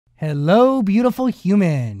Hello, beautiful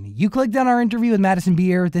human. You clicked on our interview with Madison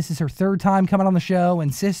Beer. This is her third time coming on the show,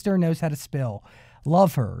 and sister knows how to spill.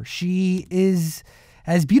 Love her. She is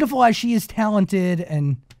as beautiful as she is talented,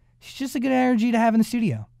 and she's just a good energy to have in the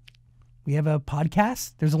studio. We have a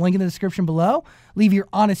podcast. There's a link in the description below. Leave your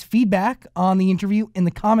honest feedback on the interview in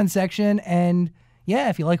the comment section. And yeah,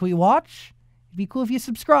 if you like what you watch, it'd be cool if you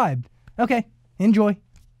subscribed. Okay, enjoy.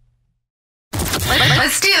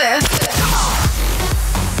 Let's do this.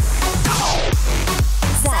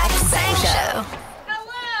 Show.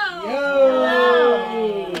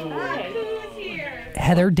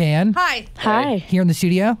 Heather, Dan. Hi. Hi. Here in the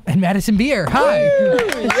studio. And Madison Beer. Hi.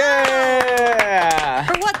 Yeah.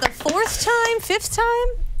 For what, the fourth time? Fifth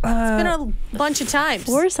time? It's been a bunch of times.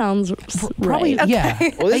 Four sounds Probably, right. yeah.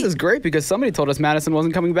 Well, this is great because somebody told us Madison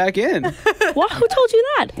wasn't coming back in. What? Who told you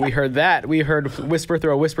that? We heard that. We heard whisper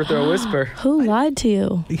through a whisper through a whisper. Who lied to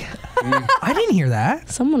you? I didn't hear that.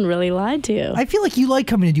 Someone really lied to you. I feel like you like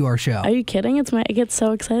coming to do our show. Are you kidding? I get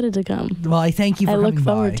so excited to come. Well, I thank you for I coming look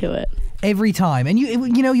forward by. to it. Every time. And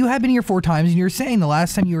you have been here 4 times, and you were saying the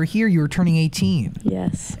last time you were here, you were turning 18.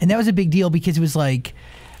 Yes. And that was a big deal because it was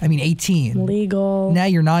 18. Legal. Now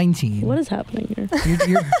you're 19. What is happening here?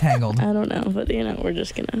 You're tangled. I don't know, but we're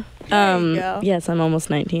just gonna. There you go. Yes, I'm almost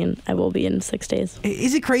 19. I will be in 6 days.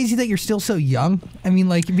 Is it crazy that you're still so young? I mean,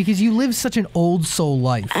 because you live such an old soul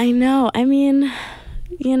life. I know. I mean,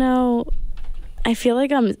 I feel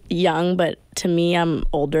like I'm young, but to me, I'm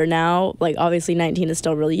older now. Like, obviously, 19 is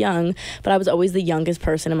still really young, but I was always the youngest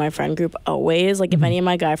person in my friend group, always. Like, if any of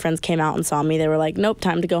my guy friends came out and saw me, they were like, nope,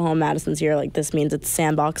 time to go home. Madison's here. Like, this means it's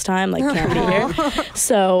sandbox time. Like, can't be here.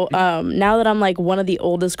 So, now that I'm, one of the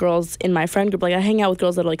oldest girls in my friend group, I hang out with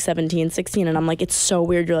girls that are, 17, 16, and I'm like, it's so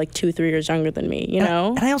weird you're, 2-3 years younger than me, you know?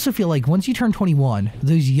 And I also feel like once you turn 21,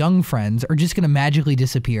 those young friends are just going to magically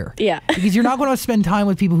disappear. Yeah. Because you're not going to spend time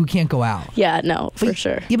with people who can't go out. Yeah, no, for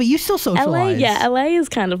sure. Yeah, but you still socialize. LA is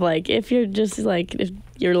kind of if you're just if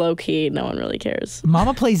you're low key, no one really cares.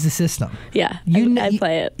 Mama plays the system. Yeah, I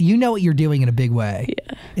play it. You know what you're doing in a big way.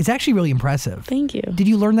 Yeah. It's actually really impressive. Thank you. Did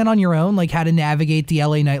you learn that on your own, how to navigate the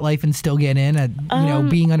LA nightlife and still get in at,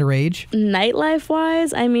 being underage? Nightlife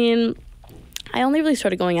wise, I mean, I only really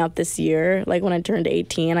started going out this year. When I turned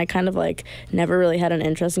 18, I kind of never really had an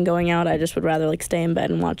interest in going out. I just would rather stay in bed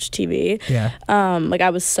and watch TV. Yeah. I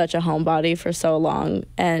was such a homebody for so long,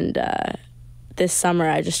 and this summer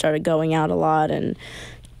I just started going out a lot and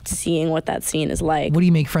seeing what that scene is like. What do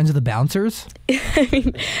you make friends with the bouncers? I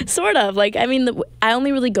mean, sort of. I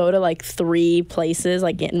only really go to 3 places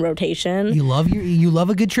in rotation. You love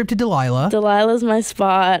a good trip to Delilah. Delilah's my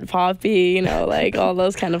spot. Poppy, all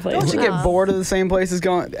those kind of places. Don't you get bored of the same places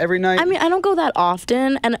going every night? I mean, I don't go that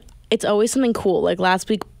often, and it's always something cool. Last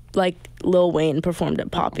week, Lil Wayne performed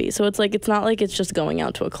at Poppy, so it's it's not it's just going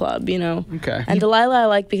out to a club, Okay. And Delilah I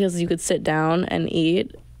like because you could sit down and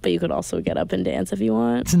eat, but you could also get up and dance if you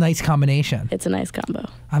want. It's a nice combination. It's a nice combo.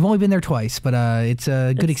 I've only been there twice, but it's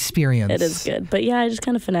a good experience. It is good, but yeah, I just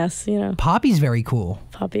kind of finesse, Poppy's very cool.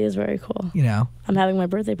 Poppy is very cool. I'm having my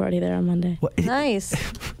birthday party there on Monday. What? Nice.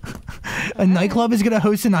 A nightclub is going to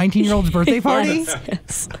host a 19-year-old's birthday party?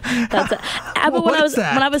 Yes. That's it. But when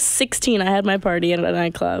I was 16, I had my party at a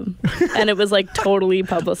nightclub, and it was totally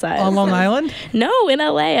publicized. On Long Island? No, in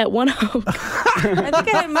LA at One Oak. I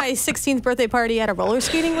think I had my 16th birthday party at a roller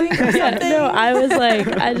skating rink or something. No, I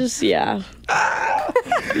was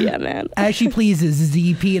yeah, man. As She Pleases is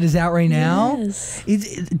the EP. It is out right now. Yes.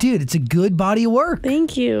 Dude, it's a good body of work.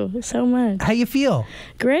 Thank you so much. How you feel?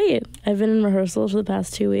 Great. I've been in rehearsals for the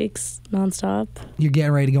past 2 weeks, nonstop. You're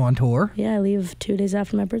getting ready to go on tour? Yeah, I leave 2 days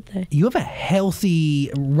after my birthday. You have a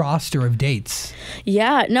healthy roster of dates.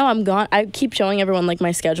 Yeah, no, I'm gone. I keep showing everyone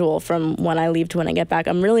my schedule from when I leave to when I get back.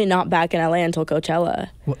 I'm really not back in LA until Coachella.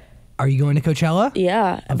 What, are you going to Coachella?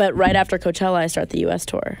 Yeah, but right after Coachella, I start the U.S.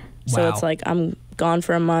 tour. So Wow. it's I'm gone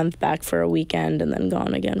for a month, back for a weekend, and then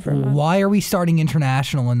gone again for a month. Why are we starting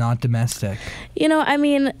international and not domestic? I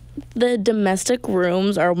mean, the domestic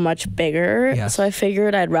rooms are much bigger, Yes. so I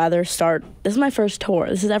figured I'd rather start. This is my first tour.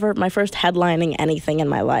 This is ever my first headlining anything in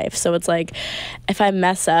my life. So it's if I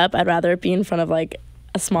mess up, I'd rather it be in front of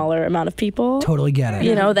a smaller amount of people. Totally get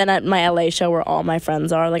it. Than at my LA show where all my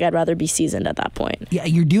friends are. I'd rather be seasoned at that point. Yeah,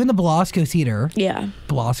 you're doing the Belasco Theater. Yeah.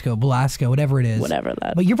 Belasco, whatever it is. Whatever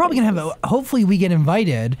that. But you're probably going to have, hopefully we get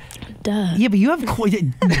invited. Duh. Yeah, but you have quite,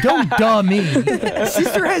 don't duh me.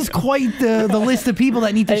 Sister has quite the list of people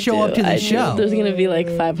that need to show up to the show. There's going to be like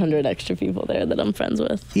 500 extra people there that I'm friends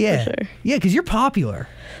with. Yeah. For sure. Yeah, because you're popular.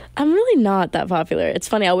 I'm really not that popular. It's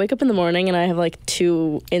funny. I'll wake up in the morning and I have like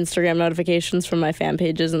 2 Instagram notifications from my fan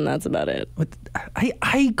pages, and that's about it. But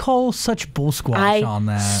I call such bull squash on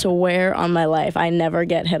that. I swear on my life, I never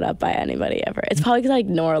get hit up by anybody ever. It's probably because I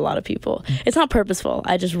ignore a lot of people. It's not purposeful.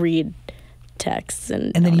 I just read texts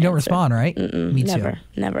and then you don't answer. respond, right? Me Never, too.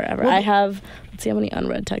 never, ever. Well, I have, let's see how many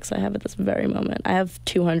unread texts I have at this very moment. I have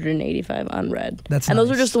 285 unread. That's and those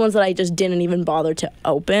are nice. just the ones that I just didn't even bother to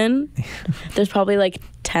open. There's probably like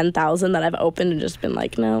 10,000 that I've opened and just been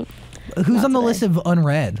like, no. Who's on the today. list of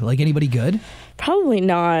unread? Like anybody good? Probably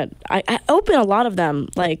not. I open a lot of them.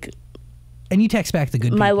 Like And you text back the good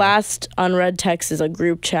people. my last unread text is a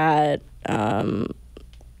group chat.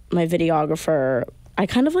 My videographer. I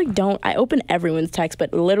kind of like don't. I open everyone's text,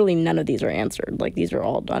 but literally none of these are answered. Like these are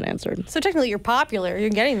all unanswered. So technically, you're popular. You're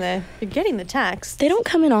getting the text. They don't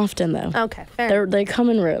come in often though. Okay, fair. They come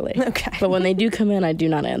in rarely. Okay. But when they do come in, I do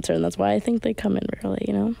not answer, and that's why I think they come in rarely.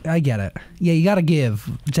 You know. I get it. Yeah, you got to give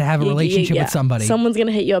to have a relationship Yeah. with somebody. Someone's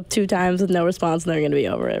gonna hit you up 2 times with no response, and they're gonna be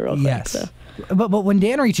over it real quick. Yes. So. But when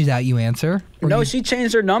Dan reaches out, you answer. Or No, you- she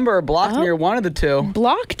changed her number or blocked me or one of the two.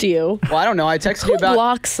 Blocked you. Well, I don't know. I texted Who you about.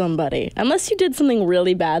 blocks somebody? Unless you did something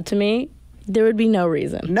really bad to me, there would be no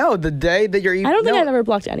reason. No, the day that your EP. I don't think no. I've ever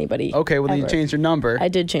blocked anybody. Okay, well then you ever. changed your number. I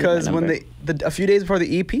did change my Because when number. a few days before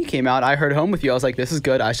the EP came out, I heard Home with You. I was like, this is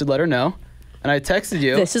good. I should let her know. And I texted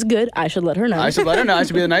you. This is good. I should let her know. I should let her know. I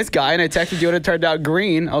should be the nice guy. And I texted you and it turned out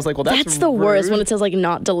green. I was like, well, that's the worst rude. when it says like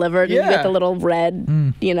not delivered and you Yeah. get the little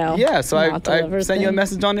red, you know. Yeah, so not I delivered sent you a thing.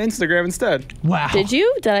 message on Instagram instead. wow. Did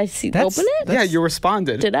you? Did I see That's- open it? Yeah, you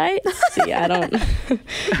responded. Did I? See, I don't.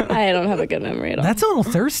 I don't have a good memory at all. That's a little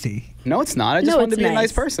thirsty. No, it's not. I just no, wanted it's to be a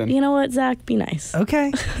nice person. You know what, Zach? Be nice.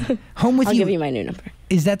 Okay. Home with I'll you. give you my new number.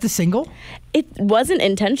 Is that the single? It wasn't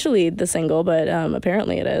intentionally the single, but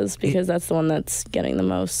apparently it is because that's the one that's getting the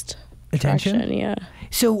most Attention? traction, yeah.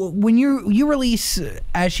 So when you release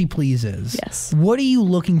As She Pleases, Yes. what are you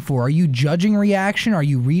looking for? Are you judging reaction? Are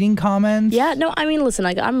you reading comments? Yeah, no, I mean, listen,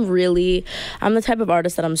 like I'm the type of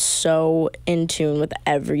artist that I'm so in tune with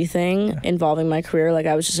everything involving my career. Like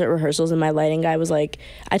I was just at rehearsals and my lighting guy was like,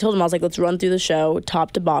 I told him, I was like, let's run through the show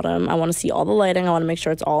top to bottom. I want to see all the lighting. I want to make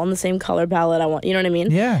sure it's all in the same color palette. You know what I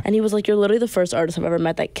mean? Yeah. And he was like, you're literally the first artist I've ever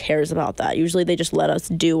met that cares about that. Usually they just let us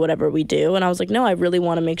do whatever we do. And I was like, no, I really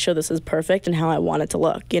want to make sure this is perfect and how I want it to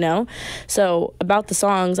look, you know? So about the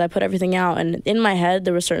songs, I put everything out, and in my head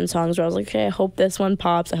there were certain songs where I was like, okay, I hope this one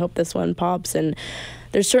pops, I hope this one pops. And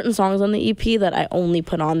there's certain songs on the EP that I only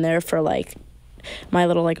put on there for like my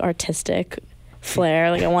little like artistic flair.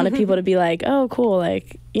 Like I wanted people to be like, oh cool,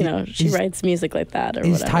 like, you know, she writes music like that or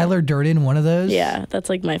Is whatever. Tyler Durden one of those? Yeah, that's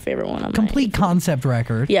like my favorite one on Complete my EP. concept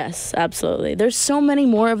record. Yes, absolutely. There's so many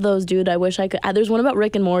more of those, dude. I wish I could. There's one about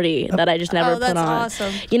Rick and Morty that I just never Oh, put that's on.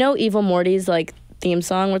 awesome. You know, Evil Morty's like theme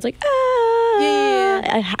song where it's like, ah.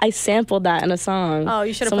 Yeah. I sampled that in a song. Oh,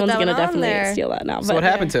 you should have put Someone's that one gonna on definitely there. steal that now. So But what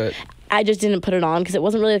happened to it? I just didn't put it on because it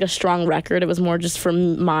wasn't really like a strong record. It was more just for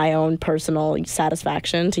my own personal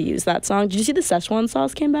satisfaction to use that song. Did you see the Szechuan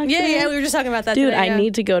sauce came back? Yeah, today? yeah, we were just talking about that Dude, today, I yeah.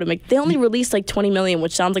 need to go to They only released like 20 million,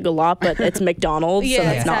 which sounds like a lot, but it's McDonald's, so Yeah,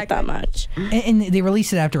 that's not that exactly. much. And they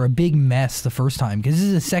released it after a big mess the first time because this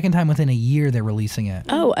is the second time within a year they're releasing it.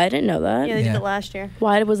 Oh, I didn't know that. Yeah, they Yeah. did it last year.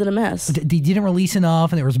 Why was it a mess? They didn't release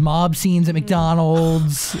enough, and there was mob scenes at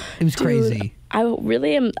McDonald's. It was crazy. I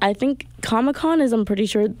really am. I think Comic-Con is, I'm pretty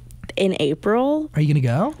sure, in April. Are you gonna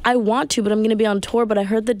go? I want to, but I'm going to be on tour. But I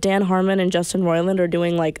heard that Dan Harmon and Justin Roiland are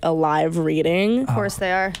doing like a live reading. Of course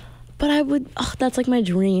they are. But I would, that's like my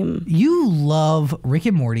dream. You love Rick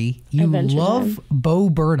and Morty. You Adventure love Bo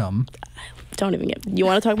Burnham. Don't even get. You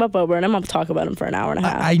want to talk about Bo Burnham? I'll talk about him for an hour and a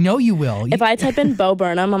half. I know you will. If I type in Bo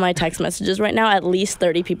Burnham on my text messages right now, at least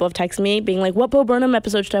 30 people have texted me being like, what Bo Burnham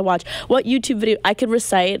episode should I watch? What YouTube video? I could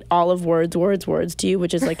recite all of Words to You,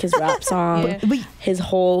 which is like his rap song. Yeah. But His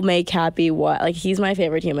whole Make Happy What. Like, he's my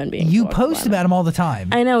favorite human being. you to walk post around. about him all the time.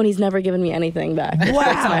 I know, and he's never given me anything back. It breaks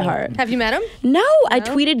my heart. Have you met him? No, I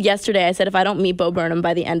tweeted yesterday. I said if I don't meet Bo Burnham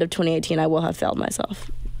by the end of 2018, I will have failed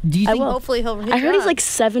myself. Do you I think? will. Hopefully he'll hit I heard you he's up. like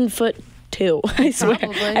 7'2" 6'2". I swear.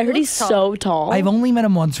 Probably. I heard He he's looks so tall. I've only met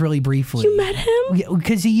him once really briefly. You met him?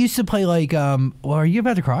 Because he used to play like, well, are you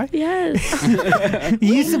about to cry? Yes.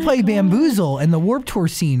 He used to play Bamboozle in the Warped Tour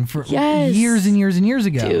scene for Yes. years and years and years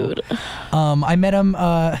ago. Dude. I met him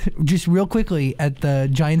just real quickly at the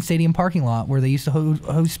Giant Stadium parking lot where they used to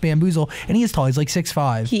host Bamboozle, and he is tall. He's like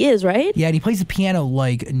 6'5". He is, right? Yeah, and he plays the piano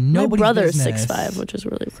like nobody's My brother's business. 6'5", which is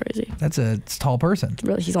really crazy. That's a tall person.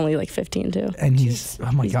 Really, he's only like 15 too. And he's,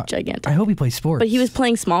 oh my He's God. gigantic. I hope he plays sports. But he was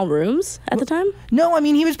playing small rooms at the time? No, I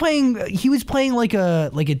mean he was playing like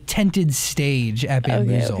a tented stage at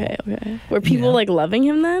Bamboozle. Okay. Were people know? like loving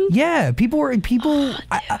him then? Yeah, people.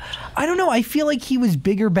 I don't know. I feel like he was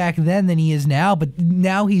bigger back then than he is now, but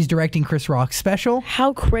now he's directing Chris Rock's special.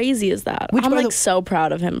 How crazy is that? Which, I'm by like the- so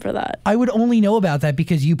proud of him for that. I would only know about that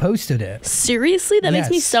because you posted it. Seriously? That makes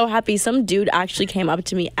me Yes. so happy. Some dude actually came up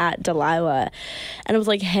to me at Delilah and was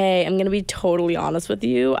like, hey, I'm going to be totally honest with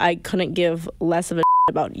you. I couldn't give less of a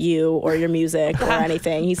about you or your music or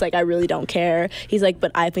anything. He's like, I really don't care. He's like,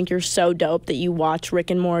 but I think you're so dope that you watch Rick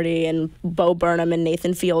and Morty and Bo Burnham and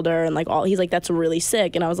Nathan Fielder and like all. He's like, that's really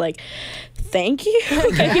sick. And I was like, thank you.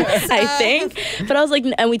 I think. But I was like,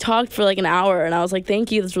 and we talked for like an hour and I was like,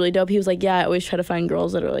 thank you. That's really dope. He was like, yeah, I always try to find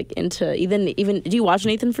girls that are like into even. Do you watch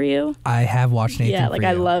Nathan For You? I have watched Nathan. Yeah, For like You.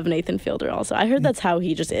 I love Nathan Fielder also. I heard that's how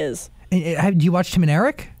he just is. Do you watch Tim and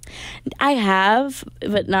Eric? I have,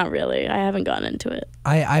 but not really. I haven't gotten into it.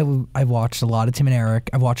 I've watched a lot of Tim and Eric.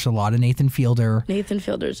 I've watched a lot of Nathan Fielder. Nathan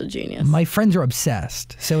Fielder's a genius. My friends are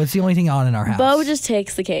obsessed, so it's the only thing on in our house. Bo just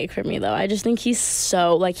takes the cake for me, though. I just think he's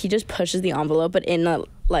so, like, he just pushes the envelope, but in a,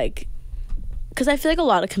 like, because I feel like a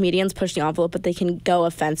lot of comedians push the envelope, but they can go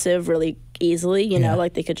offensive really easily, you know,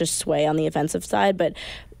 like they could just sway on the offensive side, but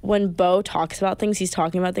when Bo talks about things, he's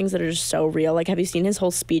talking about things that are just so real. Like, have you seen his whole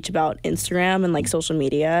speech about Instagram and like social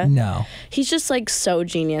media? No. He's just like so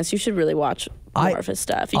genius. You should really watch more of his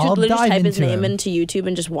stuff. You I'll should literally just dive type his into name him. into YouTube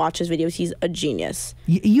and just watch his videos. He's a genius.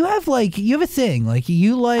 You have a thing. Like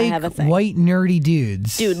you like have a thing. white nerdy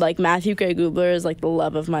dudes. Dude, like Matthew Gray Gubler is like the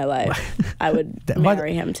love of my life. I would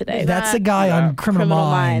marry him today. That's the guy on Criminal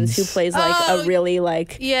Minds who plays like a really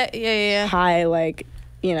like Yeah. high like,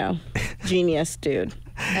 you know, genius dude.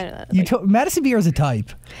 I know that. Madison Beer is a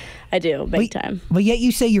type. I do, big time. But yet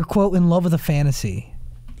you say you're, quote, in love with a fantasy.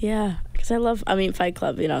 Yeah, because I mean, Fight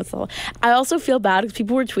Club, you know, it's all. I also feel bad because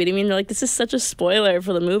people were tweeting me and they're like, this is such a spoiler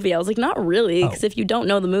for the movie. I was like, not really, because if you don't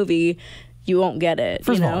know the movie, you won't get it.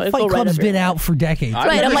 First you of know? all, It'll Fight go right Club's over been your out for decades.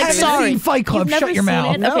 Right, I'm You like, haven't sorry. seen Fight Club, You've never shut your seen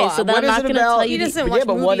mouth. it? Okay, so then I'm not going to tell you. He doesn't Yeah, watch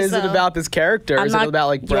but what movies, is it though. about this character? Is it about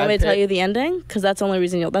like Do you want Brad me to tell you Pitt? the ending? Because that's the only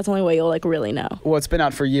reason that's the only way you'll like really know. Well, it's been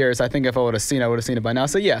out for years. I think if I would have seen it by now.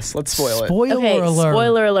 So yes, let's spoil it. Spoiler Okay, alert.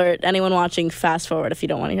 spoiler alert. Anyone watching, fast forward if you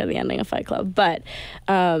don't want to hear the ending of Fight Club. But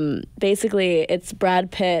basically, it's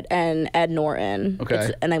Brad Pitt and Ed Norton. Okay.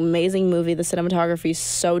 It's an amazing movie. The cinematography is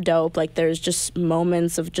so dope. Like, there's just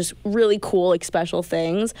moments of just really cool, like, special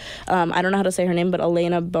things. I don't know how to say her name, but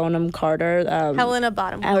Elena Bonham Carter. Helena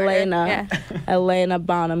Bonham. Elena. Yeah. Elena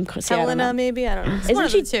Bonham. See, I don't know. Helena, maybe? I don't know. It's Isn't one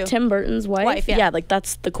of she the two. Tim Burton's wife? Yeah. Like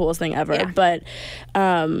that's the coolest thing ever. Yeah. But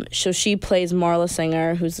so she plays Marla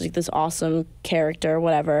Singer, who's like this awesome character,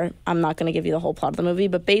 whatever. I'm not gonna give you the whole plot of the movie,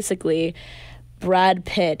 but basically Brad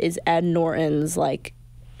Pitt is Ed Norton's like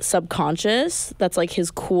subconscious. That's like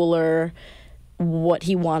his cooler what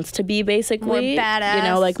he wants to be basically. More badass. You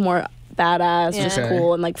know, like more badass, Yeah. just Okay.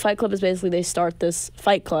 cool. And like Fight Club is basically they start this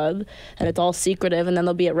fight club and it's all secretive, and then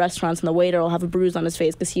they'll be at restaurants and the waiter will have a bruise on his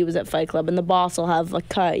face because he was at Fight Club, and the boss will have a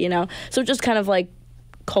cut, you know. So just kind of like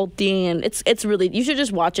culty, and it's really, you should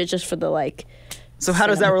just watch it just for the like, So how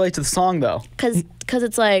does that relate to the song though? cause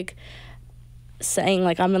it's like saying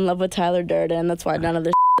like I'm in love with Tyler Durden, that's why none of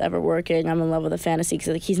this ever working. I'm in love with a fantasy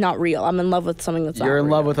because like he's not real. I'm in love with something that's You're not in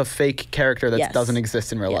love real. with a fake character that Yes. doesn't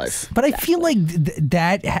exist in real Yes. life. But I feel like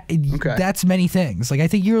that's many things. Like I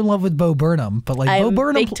think you're in love with Bo Burnham, but like Bo I'm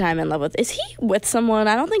Burnham, big time in love with. Is he with someone?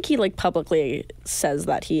 I don't think he like publicly says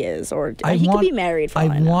that he is, or I he want- could be married. For all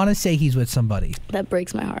I know. want to say he's with somebody, That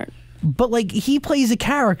breaks my heart. but like he plays a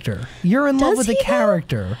character. You're in love Does with a he, though?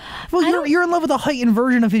 character. Well, you're in love with a heightened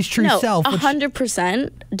version of his true No, self. which- 100%.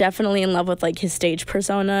 Definitely in love with like his stage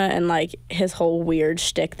persona and like his whole weird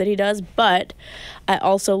shtick that he does. But I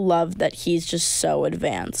also love that he's just so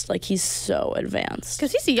advanced. Like he's so advanced.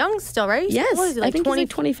 Because he's young still, right? He's, Yes, what is he, I think he's like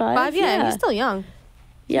 25. Yeah, Yeah. he's still young.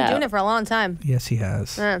 Yeah. He's been doing it for a long time. Yes, he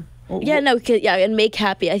has. Yeah. Yeah, no, and Make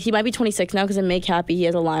Happy. He might be 26 now because in Make Happy he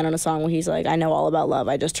has a line on a song where he's like, "I know all about love.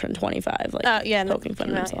 I just turned 25." Like, poking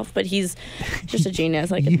fun at himself. But he's just a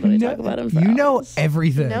genius. I could really talk about him for hours.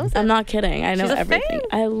 Everything. I'm not kidding. I know everything.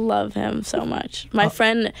 I love him so much. My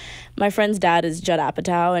friend's dad is Judd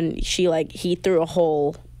Apatow, and he threw a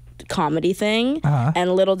whole comedy thing.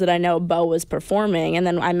 And little did I know Bo was performing. And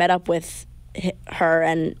then I met up with her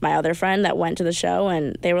and my other friend that went to the show,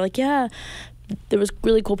 and they were like, "Yeah, there was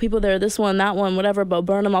really cool people there, this one, that one, whatever, Bo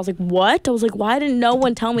Burnham." I was like, what? I was like, why didn't no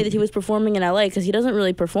one tell me that he was performing in LA? Because he doesn't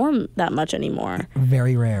really perform that much anymore.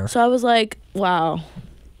 Very rare. So I was like, wow.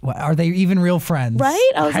 Well, are they even real friends?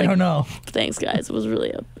 Right? I don't know. Thanks, guys. It was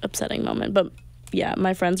really an upsetting moment. But yeah,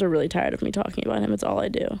 my friends are really tired of me talking about him. It's all I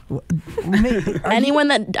do. Anyone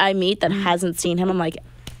that I meet that hasn't seen him, I'm like,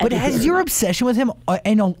 but has your obsession with him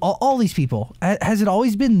and all these people, has it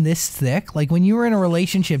always been this thick? Like when you were in a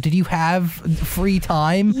relationship, did you have free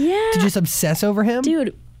time to just obsess over him?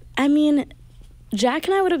 Dude, I mean, Jack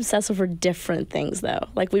and I would obsess over different things though.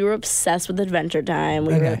 Like we were obsessed with Adventure Time.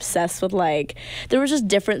 We were obsessed with there were just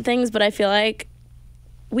different things, but I feel like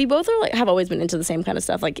we both are have always been into the same kind of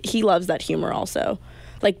stuff. Like he loves that humor also.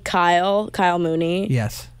 Like Kyle Mooney.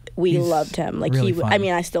 Yes. We loved him. Like really I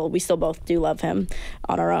mean, we still both do love him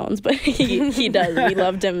on our own, but he does. We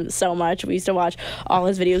loved him so much. We used to watch all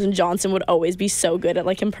his videos, and Johnson would always be so good at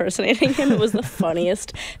impersonating him. It was the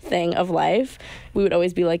funniest thing of life. We would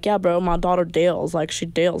always be like, "Yeah, bro, my daughter Dale's she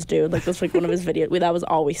Dale's, dude." Like that's one of his videos. That was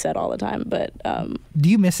all we said all the time. But do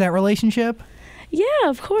you miss that relationship? Yeah,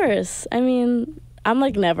 of course. I mean, I'm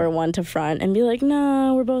never one to front and be like,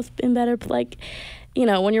 "No, we're both in better."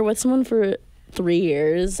 When you're with someone for 3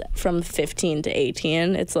 years from 15 to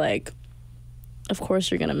 18, it's of course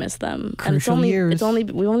you're gonna miss them. Crucial years. We've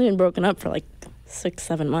only been broken up for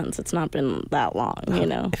 6-7 months. It's not been that long,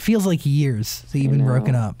 It feels like years that you've been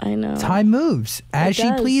broken up. I know. Time moves as she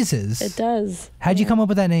pleases. It does. How'd you come up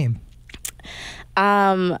with that name?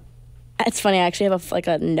 It's funny. I actually have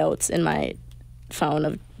a notes in my phone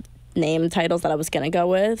of name titles that I was gonna go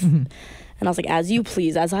with. And I was like, as you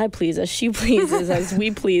please, as I please, as she pleases, as we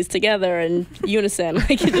please together in unison.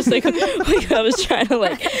 I was trying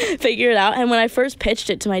to figure it out. And when I first pitched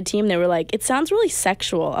it to my team, they were like, it sounds really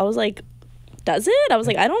sexual. I was like, does it? I was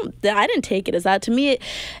like, I didn't take it as that. To me,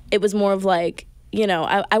 it was more of I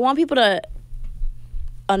want people to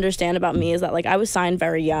understand about me is that I was signed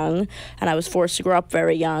very young, and I was forced to grow up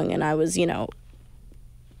very young, and I was,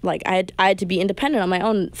 I had to be independent on my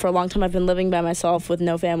own for a long time. I've been living by myself with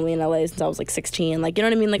no family in LA since I was 16. You know what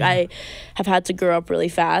I mean? I have had to grow up really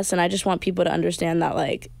fast, and I just want people to understand that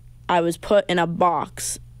I was put in a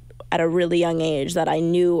box at a really young age that I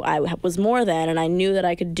knew I was more than, and I knew that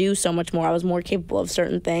I could do so much more. I was more capable of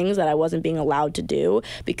certain things that I wasn't being allowed to do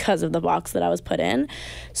because of the box that I was put in.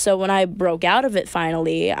 So when I broke out of it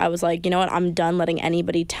finally, I was like, you know what? I'm done letting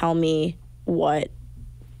anybody tell me what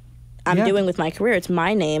I'm doing with my career. It's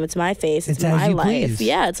my name, it's my face, it's my life. Please.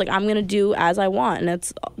 Yeah, it's I'm gonna do as I want,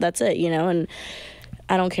 and that's it, and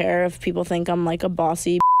I don't care if people think I'm a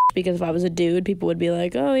bossy because if I was a dude, people would be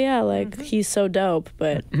like, oh yeah, he's so dope.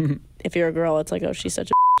 But if you're a girl, it's oh, she's such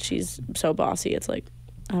a she's so bossy. It's I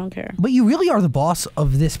don't care. But you really are the boss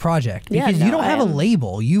of this project because you don't have a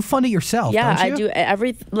label. You fund it yourself. Yeah, don't you? I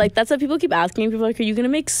do that's what people keep asking me. People are are you gonna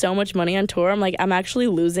make so much money on tour? I'm like, I'm actually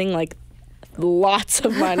losing lots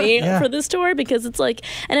of money for this tour because it's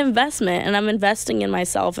an investment, and I'm investing in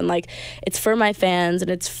myself, and it's for my fans,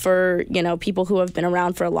 and it's for people who have been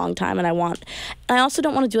around for a long time, and I also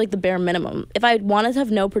don't want to do the bare minimum. If I wanted to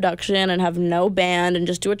have no production and have no band and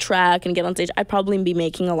just do a track and get on stage, I'd probably be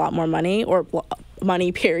making a lot more money, or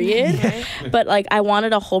money period. But I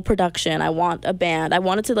wanted a whole production, I want a band, I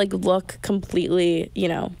wanted to look completely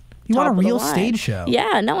you want a real stage show.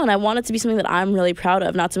 Yeah, no, and I want it to be something that I'm really proud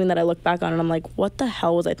of, not something that I look back on and I'm like, what the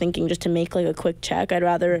hell was I thinking just to make a quick check? I'd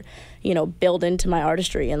rather, build into my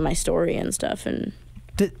artistry and my story and stuff. And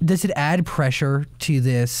does it add pressure to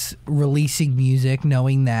this releasing music,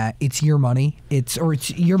 knowing that it's your money? It's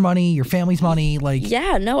your money, your family's money.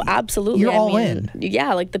 Yeah, no, absolutely. You're all in.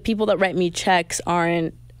 Yeah, the people that write me checks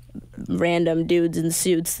aren't random dudes in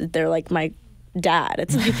suits. They're my dad.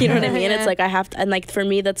 It's you know what I mean? It's I have to, and for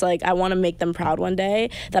me that's I want to make them proud one day,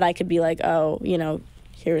 that I could be oh,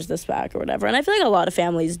 here's this back or whatever. And I feel a lot of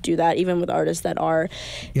families do that, even with artists that are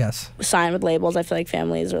signed with labels. I feel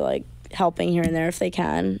families are helping here and there if they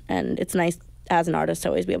can, and it's nice as an artist to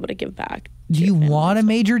always be able to give back. Do you want a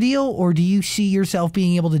major deal, or do you see yourself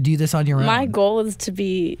being able to do this on your own? My goal is to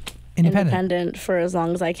be independent for as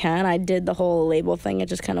long as I can. I did the whole label thing. It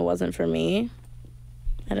just kind of wasn't for me.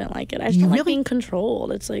 I didn't like it. I just don't like being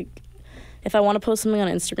controlled. It's if I want to post something on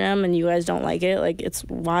Instagram and you guys don't like it, like, it's,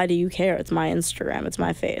 why do you care? It's my Instagram. It's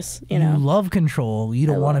my face, you know? You love control. You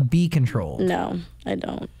don't want to be controlled. No, I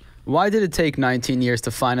don't. Why did it take 19 years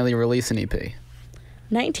to finally release an EP?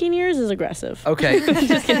 19 years is aggressive. Okay.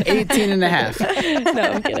 Just 18 and a half. No,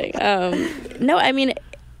 I'm kidding. No, I mean,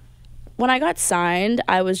 when I got signed,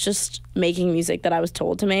 I was just making music that I was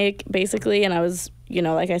told to make, basically, and I was, you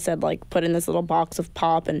know, like I said, like, put in this little box of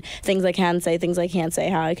pop and things I can say, things I can't say,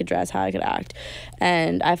 how I could dress, how I could act.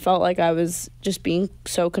 And I felt like I was just being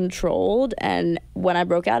so controlled. And when I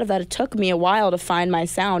broke out of that, it took me a while to find my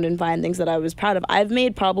sound and find things that I was proud of. I've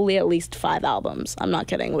made probably at least 5 albums. I'm not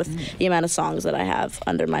kidding, with the amount of songs that I have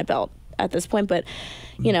under my belt at this point. But,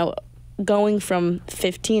 you know, going from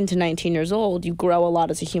 15 to 19 years old, you grow a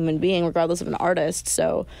lot as a human being, regardless of an artist.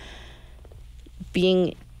 So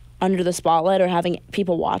being under the spotlight or having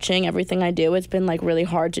people watching everything I do, it's been like really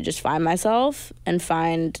hard to just find myself and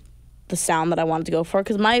find the sound that I wanted to go for,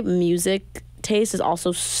 because my music taste is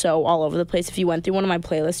also so all over the place. If you went through one of my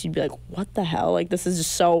playlists, you'd be like, what the hell? Like, this is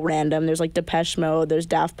just so random. There's like Depeche Mode, there's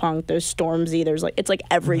Daft Punk, there's Stormzy, there's like, it's like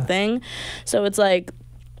everything. So it's like,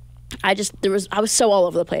 I was so all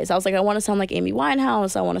over the place. I was like, I want to sound like Amy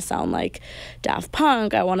Winehouse, I want to sound like Daft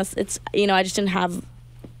Punk, it's, you know, I just didn't have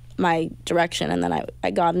my direction. And then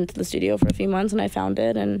I got into the studio for a few months and I found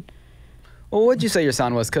it. And well, what'd you say your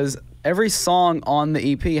sound was? Because every song on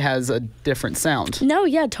the EP has a different sound. No,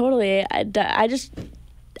 yeah, totally. I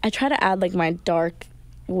try to add like my dark,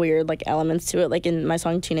 weird like elements to it. Like in my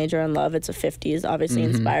song Teenager in Love, it's a 50s obviously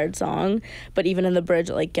inspired song, but even in the bridge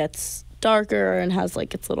it like gets darker and has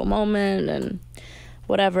like its little moment and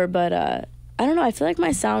whatever. But I don't know, I feel like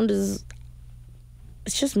my sound is,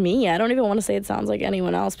 it's just me. I don't even want to say it sounds like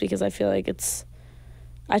anyone else, because I feel like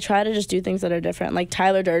I try to just do things that are different. Like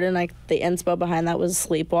Tyler Durden, like the inspo behind that was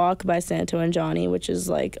Sleepwalk by Santo and Johnny, which is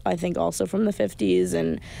like, I think also from the 50s.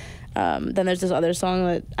 And then there's this other song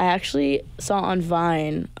that I actually saw on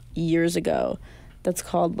Vine years ago that's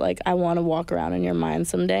called like I Want to Walk Around in Your Mind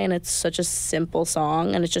Someday, and it's such a simple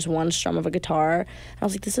song and it's just one strum of a guitar. And I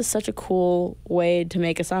was like, this is such a cool way to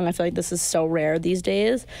make a song. I feel like this is so rare these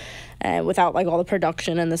days, and without like all the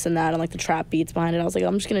production and this and that and like the trap beats behind it. I was like,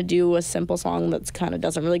 I'm just gonna do a simple song that's kind of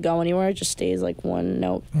doesn't really go anywhere, it just stays like one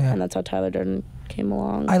note. And that's how Tyler Durden came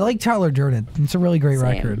along. I like Tyler Durden. It's a really great Same.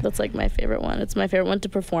 record. That's like my favorite one. It's my favorite one to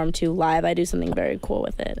perform to live. I do something very cool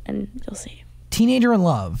with it, and you'll see. Teenager in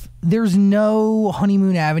Love. There's no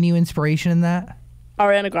Honeymoon Avenue inspiration in that?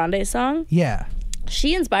 Ariana Grande's song? Yeah.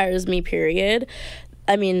 She inspires me, period.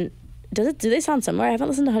 I mean, do they sound similar? I haven't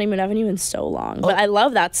listened to Honeymoon Avenue in so long, but I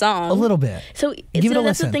love that song. A little bit. So Give it a that's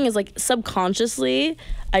listen. the thing is, like, subconsciously,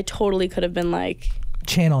 I totally could have been like,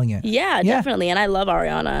 channeling it. yeah, definitely. And I love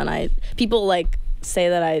Ariana, and people like say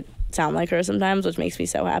that I sound like her sometimes, which makes me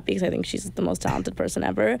so happy because I think she's the most talented person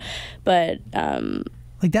ever. But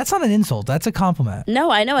like, that's not an insult. That's a compliment.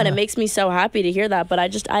 no, I know, and it makes me so happy to hear that. But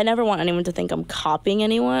I never want anyone to think I'm copying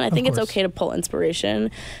anyone. I think it's okay to pull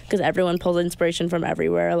inspiration, because everyone pulls inspiration from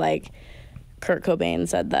everywhere. Like Kurt Cobain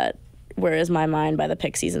said that "Where Is My Mind" by the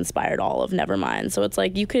Pixies inspired all of Nevermind. So it's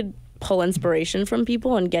like you could pull inspiration from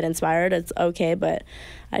people and get inspired. It's okay, but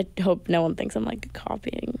I hope no one thinks I'm like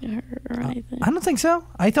copying her or anything. I don't think so.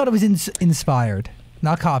 I thought it was inspired,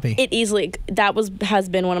 not copy. It easily, has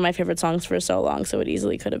been one of my favorite songs for so long, so it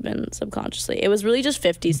easily could have been subconsciously. It was really just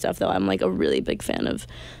 50s stuff, though. I'm like a really big fan of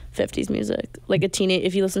 50s music. Like if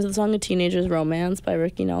you listen to the song A Teenager's Romance by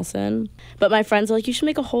Ricky Nelson. But my friends are like, you should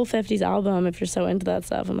make a whole 50s album if you're so into that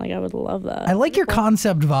stuff. I'm like, I would love that. I like your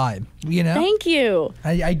concept vibe, you know? Thank you.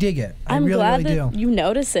 I dig it. I'm really, glad really that do. you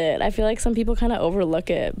notice it. I feel like some people kind of overlook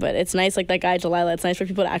it, but it's nice, like that guy Delilah, it's nice for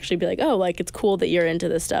people to actually be like, oh, like it's cool that you're into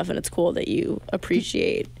this stuff and it's cool that you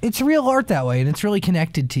appreciate. It's real art that way, and it's really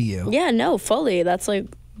connected to you. Yeah, no, fully. That's like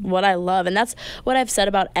what I love, and that's what I've said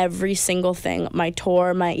about every single thing, my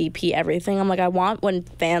tour, my EP, everything. I'm like, I want when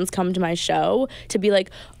fans come to my show to be like,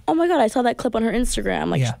 oh my god, I saw that clip on her Instagram.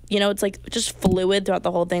 Like, you know, it's like just fluid throughout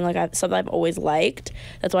the whole thing. Like something I've always liked.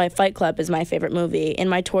 That's why Fight Club is my favorite movie. In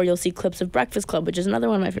my tour, you'll see clips of Breakfast Club, which is another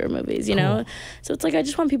one of my favorite movies, you know? So it's like, I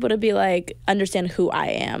just want people to be like, understand who I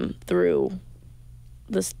am through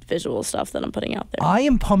this visual stuff that I'm putting out there. I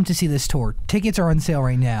am pumped to see this tour. Tickets are on sale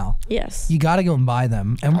right now. Yes. You got to go and buy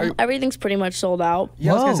them. And Everything's pretty much sold out.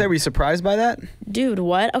 Yeah, I was going to say, Whoa. were you surprised by that? Dude,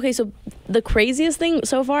 what? Okay, so the craziest thing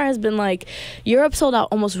so far has been like Europe sold out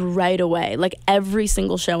almost right away. Like every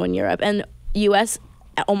single show in Europe. And US,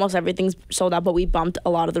 almost everything's sold out, but we bumped a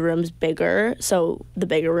lot of the rooms bigger. So the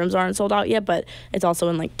bigger rooms aren't sold out yet, but it's also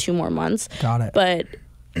in like 2 more months. Got it. But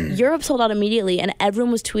Europe sold out immediately, and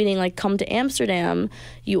everyone was tweeting like, come to Amsterdam.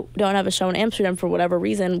 You don't have a show in Amsterdam for whatever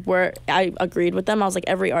reason, where I agreed with them. I was like,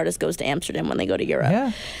 every artist goes to Amsterdam when they go to Europe.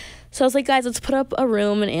 Yeah. So I was like, guys, let's put up a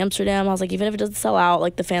room in Amsterdam. I was like, even if it doesn't sell out,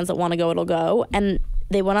 like the fans that want to go, it'll go. And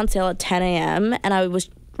they went on sale at 10 a.m. and I was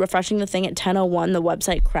refreshing the thing at 10:01. The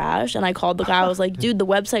website crashed, and I called the guy. I was like, dude, the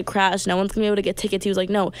website crashed. No one's gonna be able to get tickets. He was like,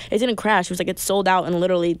 no, it didn't crash. He was like, it sold out in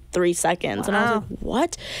literally 3 seconds. And I was like,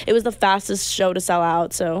 what? It was the fastest show to sell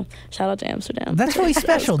out. So shout out to Amsterdam. That's really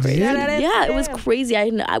special, dude. Yeah, it was crazy.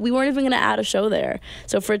 We weren't even gonna add a show there.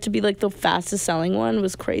 So for it to be like the fastest selling one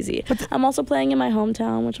was crazy. I'm also playing in my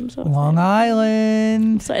hometown, which I'm so excited. Long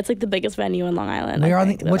Island. So it's like the biggest venue in Long Island. Where I are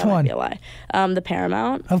think. which That might one? be a lie. The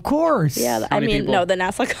Paramount. Of course. Yeah, How many people? no, the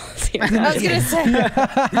Nassau Coliseum. I was gonna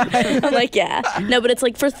say. I'm like, yeah. No, but it's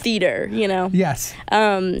like for theater, you know? Yes.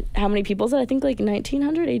 How many people is it? I think like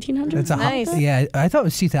 1,900, 1,800? It's a Nice. Yeah, I thought it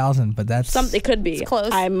was 2,000, but that's It could be. It's close.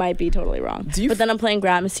 I might be totally wrong. But then I'm playing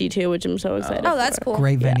Gramercy too, which I'm so excited Oh, that's for. cool.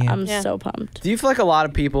 great venue. I'm Yeah. so pumped. Do you feel like a lot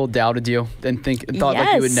of people doubted you and thought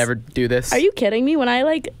like you would Yes. never do this? Are you kidding me? When I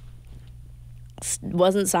like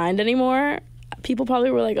wasn't signed anymore, people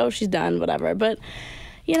probably were like, oh, she's done, whatever. But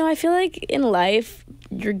you know, I feel like in life,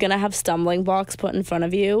 you're gonna have stumbling blocks put in front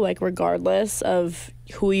of you, like regardless of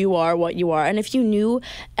who you are, what you are. And if you knew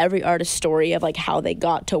every artist's story of like how they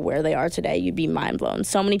got to where they are today, you'd be mind blown.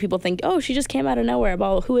 So many people think, oh, she just came out of nowhere.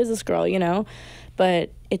 Well, who is this girl, you know?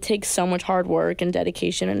 But it takes so much hard work and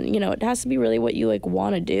dedication, and you know, it has to be really what you like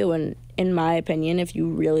want to do. And in my opinion, if you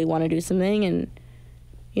really want to do something and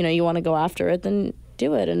you know you want to go after it, then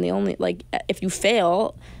do it. And the only like if you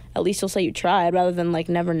fail, at least you'll say you tried, rather than like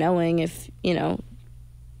never knowing if you know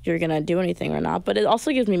you're gonna do anything or not. But it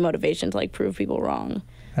also gives me motivation to like prove people wrong.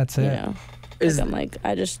 That's it. You know, I'm like,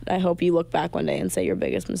 I hope you look back one day and say your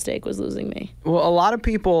biggest mistake was losing me. Well, a lot of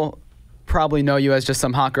people probably know you as just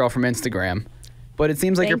some hot girl from Instagram, but it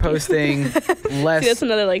seems like you're posting less. See, that's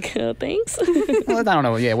another like, thanks. Well, I don't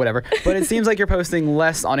know. Yeah, whatever. But it seems like you're posting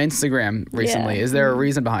less on Instagram recently. Yeah. Is there a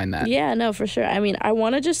reason behind that? Yeah, no, for sure. I mean, I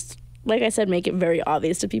want to just, like I said, make it very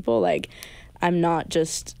obvious to people. Like, I'm not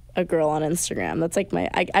just a girl on Instagram. That's like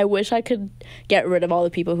I wish I could get rid of all the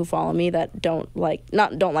people who follow me that don't like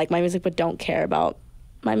my music, but don't care about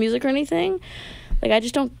my music or anything. Like, I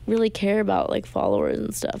just don't really care about like followers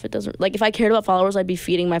and stuff. It doesn't, like, if I cared about followers, I'd be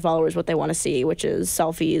feeding my followers what they want to see, which is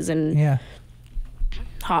selfies and Yeah.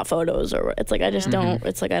 hot photos. Or it's like I just don't.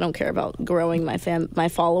 It's like I don't care about growing my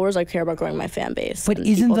followers. I care about growing my fan base. But and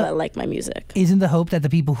isn't people the- that like my music? Isn't the hope that the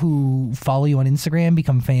people who follow you on Instagram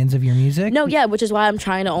become fans of your music? No, yeah, which is why I'm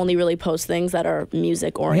trying to only really post things that are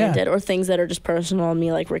music oriented or things that are just personal to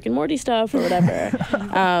me, like Rick and Morty stuff or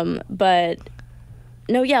whatever. But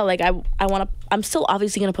no, yeah, like I want to. I'm still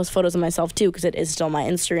obviously gonna post photos of myself too, because it is still my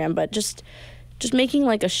Instagram. But just making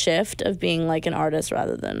like a shift of being like an artist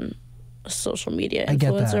rather than a social media I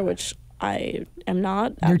get that. influencer, which I am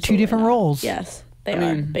not. They're two absolutely different not. roles. Yes, they I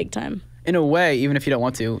are mean- big time. In a way, even if you don't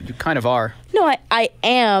want to, you kind of are. No, I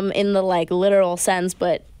am in the like literal sense,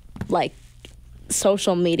 but like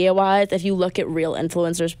social media wise, if you look at real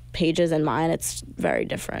influencers' pages and mine, it's very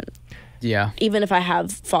different. Yeah. Even if I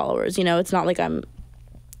have followers, you know, it's not like I'm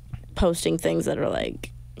posting things that are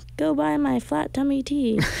like, go buy my flat tummy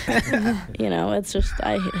tea. You know, it's just,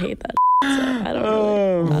 I hate that. So I don't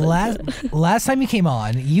really. not into it. Last time you came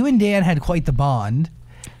on, you and Dan had quite the bond.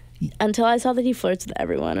 Until I saw that he flirts with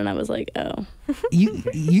everyone, and I was like, oh.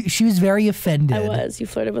 She was very offended. I was. You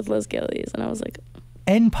flirted with Liz Gillies, and I was like,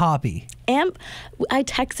 And Poppy. and I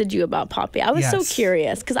texted you about Poppy. I was so Yes.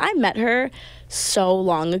 curious because I met her so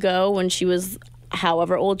long ago when she was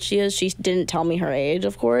however old she is. She didn't tell me her age,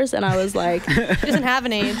 of course, and I was like, She doesn't have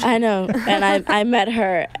an age. I know. And I met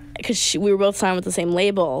her because we were both signed with the same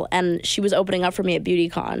label, and she was opening up for me at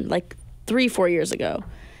BeautyCon like 3-4 years ago.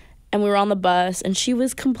 And we were on the bus, and she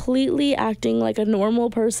was completely acting like a normal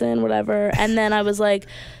person, whatever. And then I was like,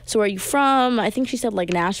 so where are you from? I think she said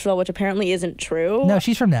like Nashville, which apparently isn't true. No,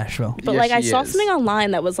 she's from Nashville. But Yes, like I she saw is. something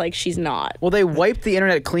online that was like she's not. Well, they wiped the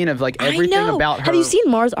internet clean of like everything I know. about her. Have you seen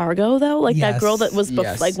Mars Argo though? Like that Yes. girl that was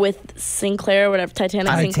Yes. like with Sinclair, whatever,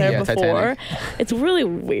 Titanic Sinclair yeah, before. Titanic. It's really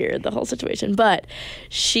weird, the whole situation. But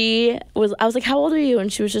I was like, how old are you?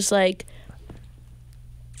 And she was just like,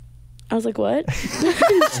 I was like, what?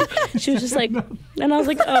 She was just like, and I was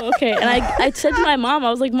like, oh, okay. And I said to my mom, I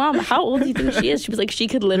was like, Mom, how old do you think she is? She was like, she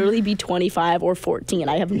could literally be 25 or 14.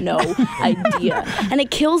 I have no idea. And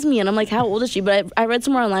it kills me. And I'm like, how old is she? But I read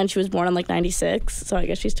somewhere online she was born in like 96. So I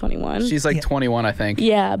guess she's 21. She's like 21, I think.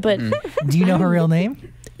 Yeah, but Do you know her real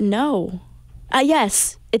name? no.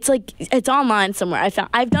 Yes. It's like, it's online somewhere.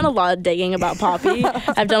 I've done a lot of digging about Poppy.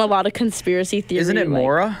 I've done a lot of conspiracy theory. Isn't it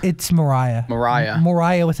Mora? It's Mariah.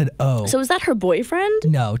 Mariah with an O. So is that her boyfriend?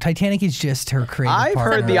 No, Titanic is just her creative I've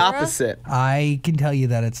partner. heard the opposite. I can tell you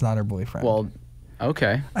that it's not her boyfriend. Well,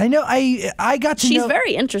 okay. I know. I got to know. She's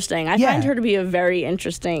very interesting. I find her to be a very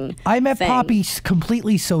interesting I met thing. Poppy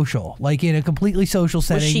completely social, like in a completely social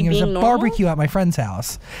setting. she It was a being normal? barbecue at my friend's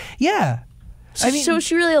house. Yeah. So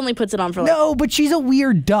she really only puts it on for like... No, but she's a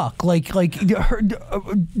weird duck. Like her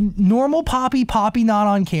normal Poppy not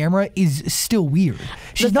on camera is still weird.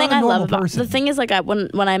 She's not a normal person. The thing is, like,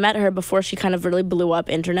 when I met her before she kind of really blew up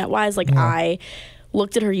internet-wise, like, I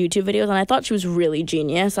looked at her YouTube videos and I thought she was really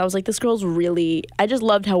genius. I was like, this girl's really... I just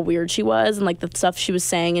loved how weird she was and, like, the stuff she was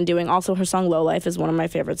saying and doing. Also, her song Low Life is one of my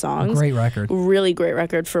favorite songs. Great record. Really great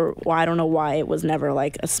record for... Well, I don't know why it was never,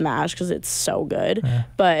 like, a smash because it's so good. Yeah.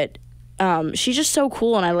 But... she's just so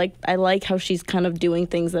cool, and I like how she's kind of doing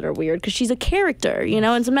things that are weird because she's a character, you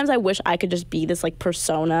know. And sometimes I wish I could just be this like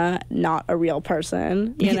persona, not a real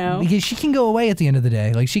person, you know. Because she can go away at the end of the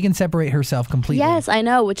day, like she can separate herself completely. Yes, I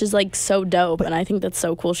know, which is like so dope, and I think that's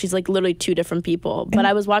so cool. She's like literally two different people. But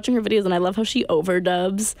I was watching her videos, and I love how she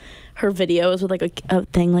overdubs her videos with like a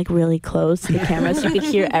thing like really close to the camera, so you could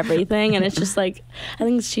hear everything. And it's just like, I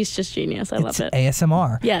think she's just genius. I love it.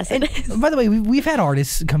 ASMR. Yes, it is. By the way, we've had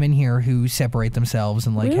artists come in here who separate themselves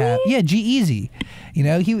and like have G-Eazy. You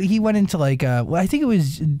know, he went into like well, I think it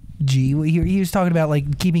was G. He was talking about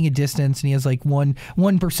like keeping a distance, and he has like one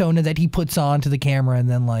persona that he puts on to the camera, and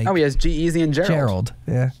then like he has G-Eazy and Gerald.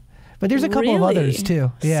 Yeah, but there's a couple of others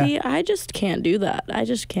too. Yeah. See, I just can't do that. I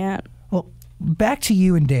just can't. Well, back to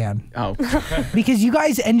you and Dan. Oh. Because you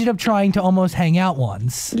guys ended up trying to almost hang out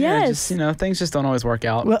once. Yes. Yeah, just, you know, things just don't always work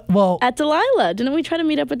out. Well, At Delilah. Didn't we try to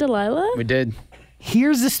meet up at Delilah? We did.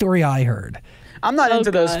 here's the story I heard. I'm not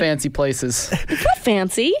into those God. fancy places. It's not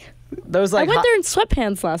fancy. Those like I went there in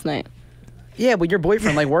sweatpants last night. Yeah, but your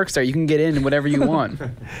boyfriend like works there. You can get in whatever you want.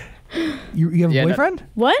 You have a boyfriend?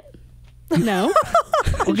 What? No.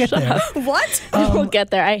 We'll get there. What? We'll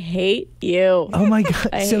get there. I hate you. Oh my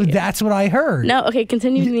god! So that's what I heard. No, okay,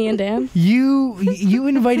 continue with me and Dan. You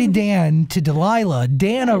invited Dan to Delilah.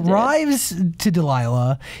 Dan arrives to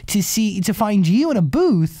Delilah to find you in a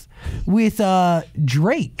booth with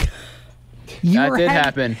Drake. That did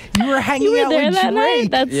happen. You were hanging You were out there with that night?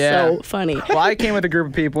 Drake. That's so funny. Well, I came with a group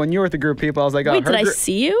of people, and you were with a group of people. I was like, oh, Wait, did I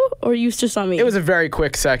see you? Or you just saw me? It was a very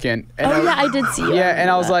quick second. And Oh, yeah, I did see you. Yeah,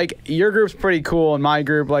 and I was that. like, your group's pretty cool, and my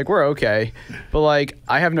group, like, we're okay. But, like,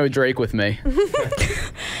 I have no Drake with me.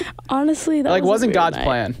 Honestly, that Like, was a wasn't weird God's night.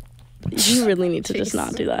 plan. You really need to just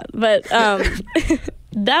not do that. But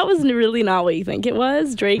that was really not what you think it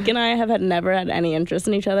was. Drake and I have never had any interest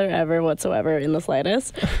in each other ever whatsoever in the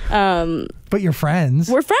slightest. But you're friends.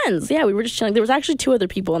 We're friends. Yeah, we were just chilling. There was actually 2 other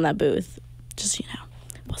people in that booth. Just, you know,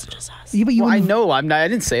 it wasn't just us. Yeah, but you Well, I know. I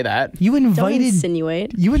didn't say that. You Don't invited.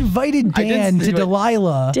 insinuate. You invited I did Dan to insinuate.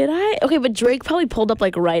 Delilah. Did I? Okay, but Drake probably pulled up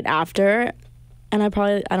like right after. And I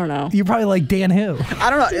don't know. You're probably like, Dan who? I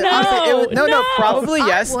don't know. No, Honestly, no, probably I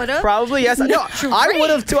yes. would've. Probably yes. No, I would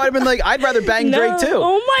have too. I'd been like, I'd rather bang No. Drake too.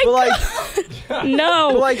 Oh my but God. No.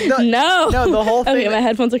 Like, no. No, the whole thing. Okay, my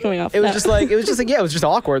headphones are coming off. It was No. just like, yeah, it was just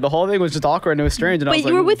awkward. The whole thing was just awkward and it was strange. And I But was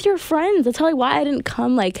you like, were with your friends. That's probably why I didn't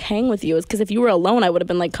come like hang with you. Is because if you were alone, I would have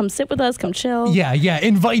been like, come sit with us, come chill. Yeah.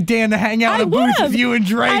 Invite Dan to hang out in a booth with you and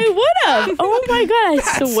Drake. I would have. Oh my God, I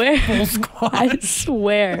swear. Full squad. I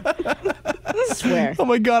swear. Swear. Oh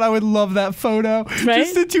my god, I would love that photo. Right?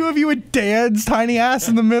 Just the two of you with Dan's tiny ass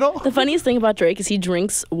in the middle. The funniest thing about Drake is he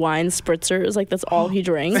drinks wine spritzers. Like that's all he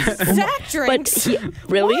drinks. Zach drinks. But he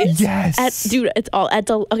really? Yes. Dude, it's all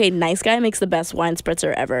okay. Nice Guy makes the best wine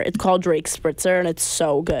spritzer ever. It's called Drake Spritzer, and it's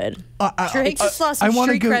so good. Drake just lost I some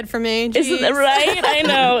wanna street go- cred for me. Isn't Jeez. that right? I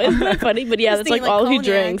know. Isn't that funny? But yeah, Just that's like thinking, all like, he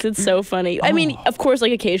cognac. drinks. It's so funny. I mean, of course,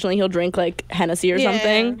 like occasionally he'll drink like Hennessy or Yeah.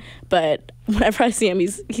 something. But whenever I see him,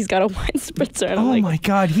 he's got a wine spritzer, and I'm Oh like, my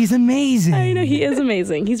god, he's amazing. I know he is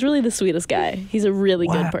amazing. He's really the sweetest guy. He's a really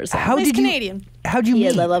Wow. good person. How He's did you? Canadian. How'd you He meet?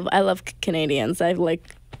 is. I love Canadians. I like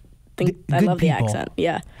think I good love the people. accent.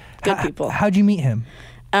 Yeah, good people. How'd you meet him?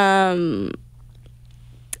 I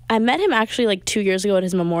met him actually like 2 years ago at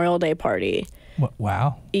his Memorial Day party.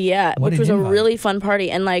 Wow. Yeah, What which did was you a invite? really fun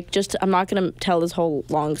party. And like, just I'm not gonna tell this whole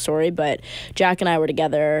long story, but Jack and I were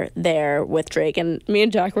together there with Drake, and me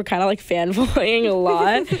and Jack were kind of like fanboying a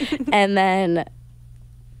lot. And then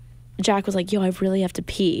Jack was like, "Yo, I really have to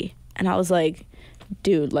pee," and I was like,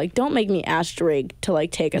 dude, like, don't make me ask Drake to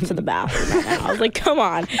like take us to the bathroom right now. I was like, come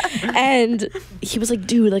on. And he was like,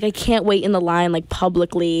 dude, like, I can't wait in the line, like,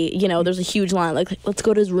 publicly, you know, there's a huge line, like let's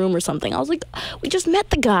go to his room or something. I was like, we just met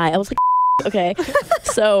the guy. I was like, Okay,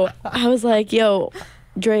 so I was like, yo,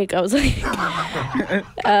 Drake, I was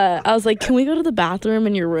like, can we go to the bathroom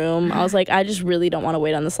in your room? I was like, I just really don't want to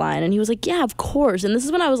wait on this line. And he was like, yeah, of course. And this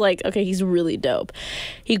is when I was like, okay, he's really dope.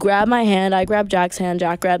 He grabbed my hand, I grabbed Jack's hand,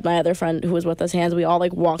 Jack grabbed my other friend who was with us hands. We all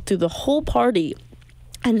like walked through the whole party,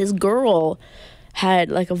 and this girl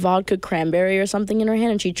had like a vodka cranberry or something in her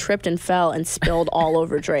hand, and she tripped and fell and spilled all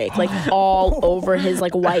over Drake, like all over his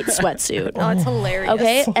like white sweatsuit. Oh, it's hilarious.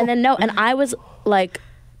 Okay, and then and I was like,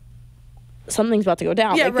 something's about to go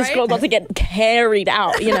down. Yeah, like, this right? girl's about to get carried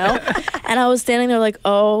out, you know? And I was standing there like,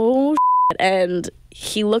 oh, shit. And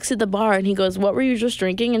he looks at the bar and he goes, what were you just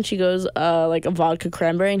drinking? And she goes, like a vodka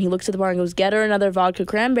cranberry. And he looks at the bar and goes, get her another vodka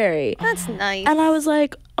cranberry. That's nice. And I was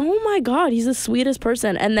like, oh my God, he's the sweetest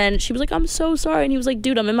person. And then she was like, I'm so sorry. And he was like,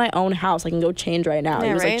 dude, I'm in my own house. I can go change right now. Yeah,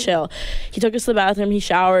 he was right? like, chill. He took us to the bathroom. He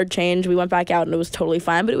showered, changed. We went back out and it was totally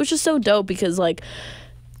fine. But it was just so dope because like,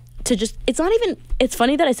 it's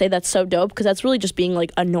funny that I say that's so dope because that's really just being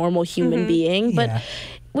like a normal human being. But Yeah.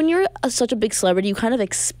 when you're such a big celebrity, you kind of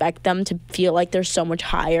expect them to feel like they're so much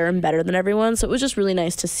higher and better than everyone. So it was just really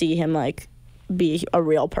nice to see him like be a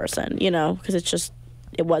real person, you know, because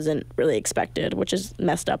it wasn't really expected, which is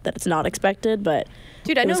messed up that it's not expected. But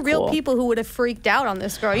Dude, I it know was real cool. people who would have freaked out on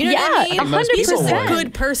this girl. You know Yeah, what I mean? 100%. He's just a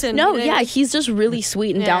good person. No, you know? yeah, he's just really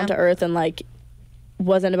sweet and Yeah. down to earth and like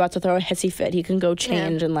wasn't about to throw a hissy fit. He can go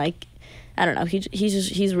change and like, I don't know.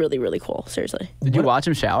 He's really, really cool. Seriously. Did you watch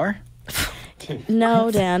him shower?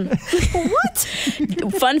 No, Dan. What?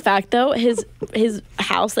 Fun fact though, his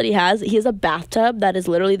house that he has a bathtub that is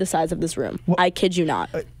literally the size of this room. I kid you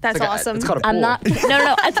not. That's It's like awesome. it's called a pool. I'm not.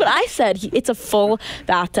 No. That's what I said. It's a full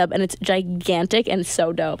bathtub and it's gigantic and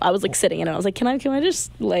so dope. I was like sitting in it. I was like, can I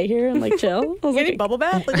just lay here and like chill? I was Any like, bubble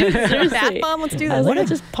bath? Like, bath seriously. bomb? Let's do I was this. like, I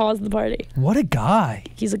just paused the party. What a guy.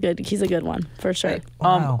 He's a good one for sure.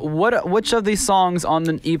 Wow. Which of these songs on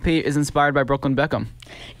the EP is inspired by Brooklyn Beckham?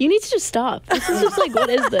 You need to just stop. This is just like, what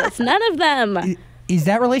is this? None of them. Is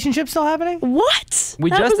that relationship still happening? What? We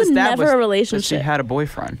that just was established never a that relationship. she had a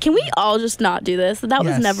boyfriend. Can we all just not do this? That was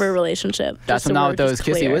Yes. never a relationship. That's just so not we're what those just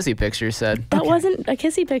kissy clear. wissy pictures said. That wasn't a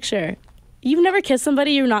kissy picture. You've never kissed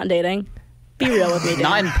somebody you're not dating? Be real with me, Dan.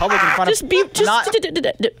 Not in public in front of. Just be. Just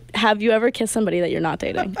not, have you ever kissed somebody that you're not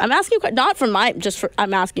dating? I'm asking you. Not for my. Just for.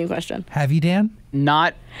 I'm asking you a question. Have you, Dan?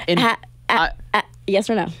 not in. Yes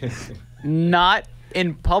or no? Not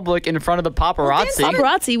in public in front of the paparazzi.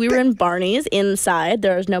 Paparazzi. We were in Barney's inside.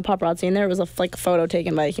 There was no paparazzi in there. It was a photo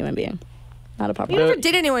taken by a human being, not a You paparazzi.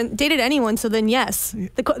 never dated anyone, so then yes.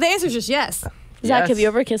 The answer is just yes. Zach, Yes. have you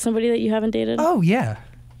ever kissed somebody that you haven't dated? Oh, yeah.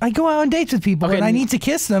 I go out on dates with people Okay, and I need to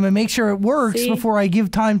kiss them and make sure it works See? before I give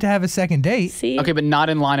time to have a second date. See? Okay, but not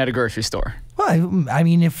in line at a grocery store. Well, I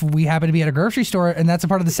mean, if we happen to be at a grocery store and that's a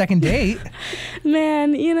part of the second date,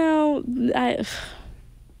 Man, you know,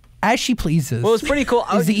 as she pleases. Well, it's pretty cool.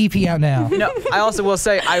 Is the EP out now? No, I also will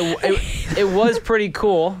say it was pretty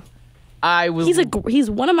cool. he's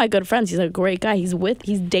one of my good friends. He's a great guy. He's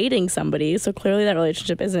dating somebody, so clearly that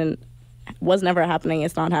relationship was never happening.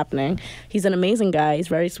 It's not happening. He's an amazing guy. He's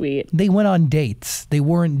very sweet. They went on dates. They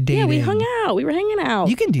weren't dating. Yeah, we hung out. We were hanging out.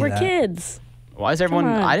 You can do We're that. kids. Why is everyone?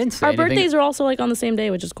 Come on. I didn't say Our anything. birthdays are also like on the same day,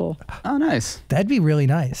 which is cool. Oh, nice. That'd be really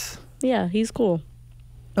nice. Yeah, he's cool.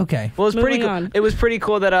 Okay. Well, it was pretty Moving cool. on. It was pretty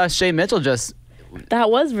cool that Shay Mitchell just. That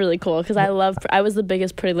was really cool because I was the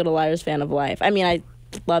biggest Pretty Little Liars fan of life. I mean, I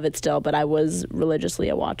love it still, but I was religiously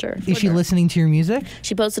a watcher. Is she listening to your music?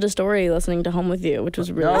 She posted a story listening to Home With You, which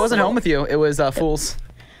was really No, I wasn't cool. home with you. It was Fools.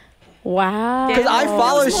 Wow. Because I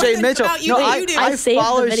follow It's more Shay than Mitchell. about you No, than you do. I I saved the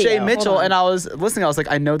follow video. Shay Hold Mitchell, on. and I was listening. I was like,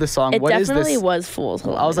 I know this song. It What is definitely this? was Fools.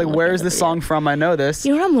 Hold I was on, like, I'm where looking is at this the song video. from? I know this.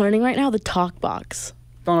 You know what I'm learning right now? The talk box.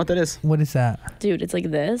 Don't know what that is. What is that? Dude, it's like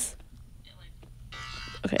this.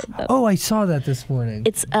 Okay. Oh, I saw that this morning.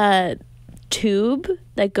 It's a tube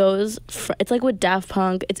that goes. It's like with Daft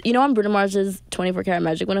Punk. It's on Bruno Mars's 24 Karat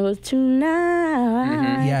Magic when it goes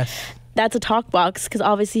tonight. Yes. That's a talk box because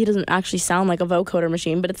obviously he doesn't actually sound like a vocoder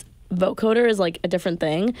machine, but vocoder is like a different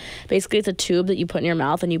thing. Basically, it's a tube that you put in your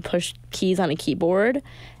mouth and you push keys on a keyboard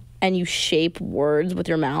and you shape words with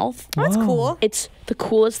your mouth. That's Whoa. cool. It's the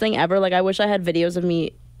coolest thing ever. Like, I wish I had videos of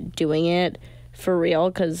me doing it for real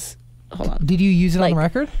because, hold on. Did you use it on Like- the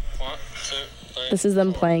record? This is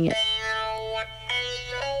them playing it.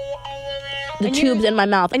 The And you're- tube's in my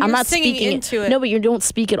mouth. and I'm you're not singing speaking into it. No, but you don't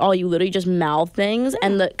speak at all. You literally just mouth things,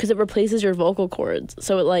 and because it replaces your vocal cords.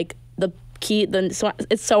 So it like the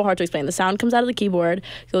it's so hard to explain. The sound comes out of the keyboard,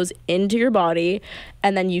 goes into your body,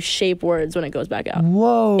 and then you shape words when it goes back out.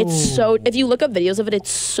 Whoa. It's so, if you look up videos of it, it's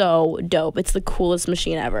so dope. It's the coolest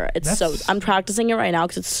machine ever. I'm practicing it right now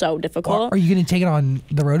because it's so difficult. Are you going to take it on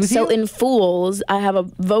the road with you? So in Fools, I have a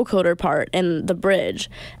vocoder part in the bridge,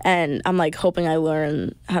 and I'm like hoping I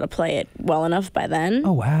learn how to play it well enough by then.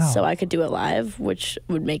 Oh, wow. So I could do it live, which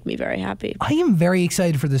would make me very happy. I am very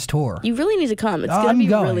excited for this tour. You really need to come. It's going to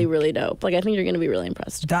be really, really dope. Like, I think you're going to be really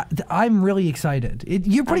impressed. I'm really excited.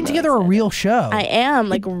 You're putting together a real show. I am.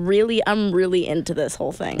 Like, really, I'm really into this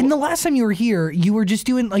whole thing. And the last time you were here, you were just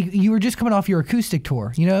doing, like, you were just coming off your acoustic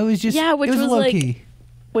tour. You know, it was just, which it was low like, key.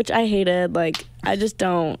 Which I hated. Like, I just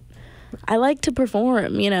don't. I like to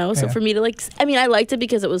perform, you know? So for me to, like, I mean, I liked it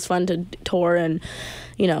because it was fun to tour and,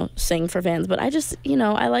 you know, sing for fans. But I just, you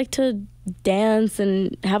know, I like to dance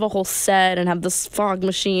and have a whole set and have this fog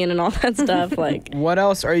machine and all that stuff. Like, what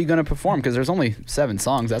else are you going to perform? Because there's only 7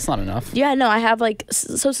 songs. That's not enough. Yeah, no, I have, like,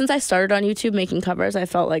 so since I started on YouTube making covers, I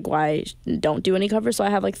felt like, why don't do any covers? So I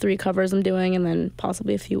have, like, 3 covers I'm doing and then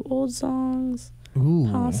possibly a few old songs. Ooh.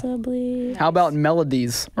 Possibly. How about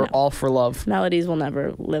melodies or All for Love? Melodies will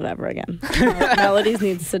never live ever again. Melodies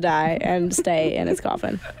needs to die and stay in its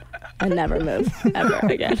coffin and never move ever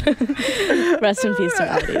again. Rest in peace to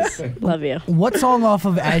Melodies. Love you. What song off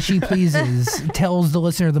of As She Pleases tells the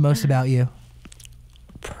listener the most about you?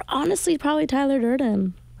 Honestly, probably Tyler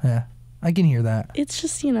Durden. Yeah, I can hear that. It's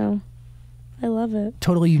just, you know, I love it.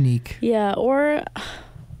 Totally unique. Yeah, or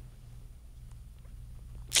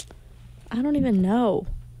I don't even know.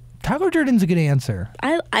 Tyler Durden's a good answer.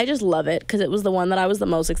 I just love it because it was the one that I was the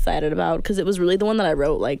most excited about because it was really the one that I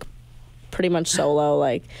wrote, like, pretty much solo,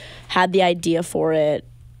 like, had the idea for it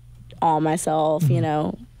all myself, you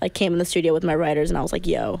know. Like, came in the studio with my writers and I was like,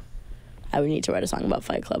 yo, I would need to write a song about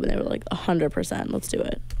Fight Club, and they were like, 100%, let's do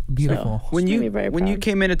it. Beautiful. So, When you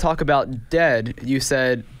came in to talk about Dead, you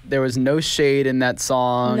said there was no shade in that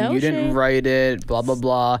song. No you didn't shade. write it. Blah blah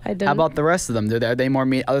blah. I didn't. How about the rest of them? Are they more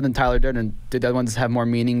other than Tyler Durden? Did the other ones have more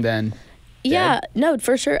meaning than? Yeah, no,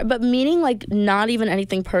 for sure. But meaning, like, not even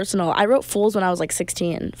anything personal. I wrote Fools when I was, like,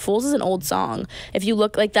 16. Fools is an old song. If you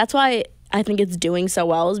look, like, that's why I think it's doing so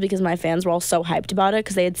well is because my fans were all so hyped about it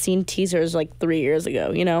because they had seen teasers, like, 3 years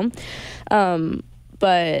ago, you know?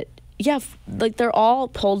 But, yeah, like, they're all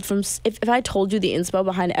pulled from... If I told you the inspo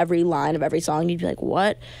behind every line of every song, you'd be like,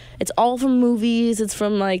 what? It's all from movies. It's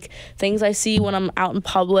from, like, things I see when I'm out in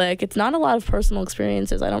public. It's not a lot of personal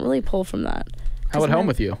experiences. I don't really pull from that. How at home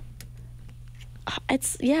with you?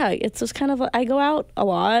 It's just kind of, I go out a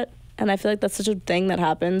lot and I feel like that's such a thing that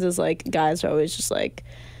happens is like guys are always just like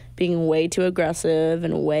being way too aggressive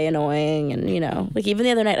and way annoying and, you know, like even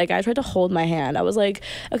the other night, a guy tried to hold my hand. I was like,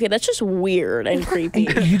 okay, that's just weird and creepy.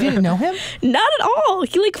 You didn't know him? Not at all.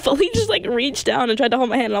 He like fully just like reached down and tried to hold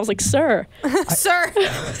my hand and I was like, sir. Sir,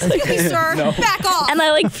 excuse me, sir, back off. And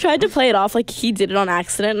I like tried to play it off like he did it on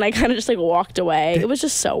accident and I kind of just like walked away. It was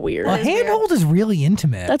just so weird. A handhold is really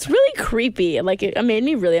intimate. That's really creepy. Like it made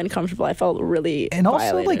me really uncomfortable. I felt really and also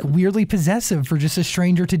violated. like weirdly possessive for just a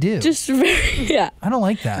stranger to do. Just very, yeah. I don't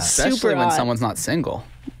like that. Especially super when odd. someone's not single.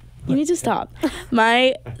 You need to stop.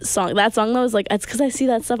 That song though was like, it's because I see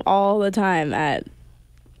that stuff all the time at.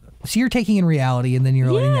 So you're taking in reality and then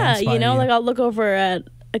you're letting that inspire you know, like I'll look over at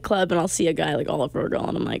a club and I'll see a guy like all over a girl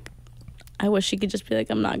and I'm like, I wish she could just be like,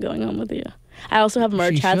 I'm not going home with you. I also have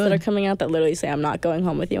merch hats that are coming out that literally say I'm not going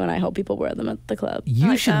home with you and I hope people wear them at the club.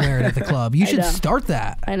 You should wear it at the club. You should know. start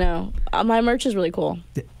that. I know. My merch is really cool.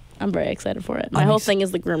 I'm very excited for it. My whole thing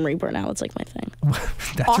is the Grim Reaper now. It's like my thing.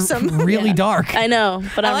 That's Awesome. really dark. I know,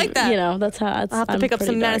 but I like that. You know, that's how it's. I'll have to pick up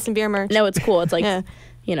some Madison Beer merch. No, it's cool. It's like, Yeah.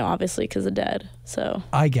 you know, obviously because of Dead. So,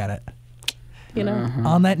 I get it. you know.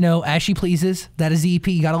 On that note, As She Pleases, that is the EP.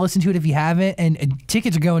 You got to listen to it if you haven't. And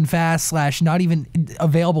tickets are going fast / not even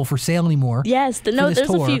available for sale anymore. Yes. this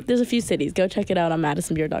tour. There's a few cities. Go check it out on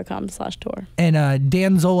madisonbeer.com/tour. And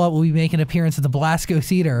Dan Zola will be making an appearance at the Blasco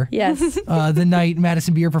Theater Yes. the night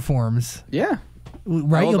Madison Beer performs. Yeah.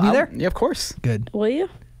 Right? You'll be there? Yeah, of course. Good. Will you?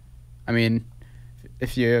 I mean,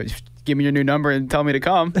 if you give me your new number and tell me to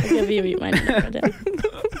come. I'll give you my number.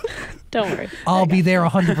 Don't worry. I'll be there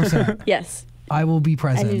 100%. Yes. I will be I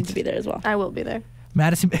present. need to be there as well. I will be there.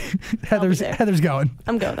 Madison, Heather's going.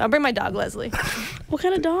 I'm going. I'll bring my dog, Leslie. What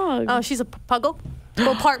kind of dog? Oh, she's a puggle.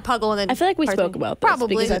 Well, part puggle and then I feel like we part spoke thing. about this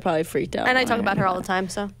Probably. because I probably freaked out. And I when talk about her heard all the that. time,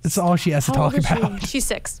 so. That's all she has to How talk old is she? about. She's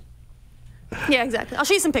 6. Yeah, exactly. I'll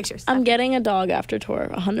show you some pictures. I'm getting a dog after tour,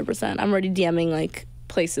 100%. I'm already DMing like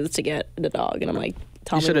places to get the dog, and I'm like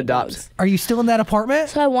tell You me should what adopt. goes. Are you still in that apartment?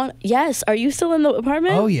 So yes. Are you still in the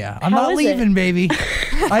apartment? Oh yeah, I'm How not is leaving, it? baby.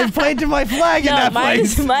 I've planted my flag in No, that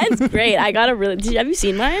place. mine's great. I got a really. Have you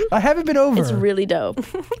seen mine? I haven't been over. It's really dope.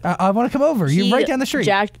 I want to come over. You're He right down the street.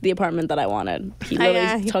 Jacked the apartment that I wanted. He Oh,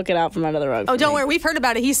 yeah. literally took it out from under the rug. Oh, for don't me. worry. We've heard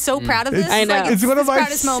about it. He's so proud of this. I know. Like, It's one of his my-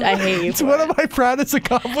 proudest moment. I hate you. It's for one it. of my proudest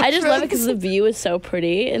accomplishments. I just love it because the view is so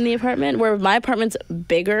pretty in the apartment. Where my apartment's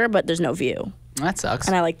bigger, but there's no view, That sucks.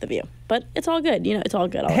 and I like the view. But it's all good. You know, it's all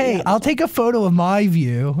good. Hey, I'll take a photo of my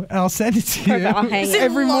view and I'll send it to you Perfect, I'll hang it.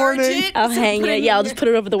 every Enlarge morning. it. I'll hang it. Yeah, I'll just put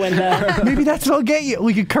it over the window. Maybe that's what I'll get you,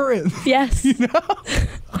 like a current. Yes. I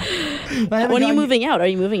haven't When are you gotten- moving out? Are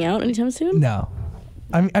you moving out anytime soon? No,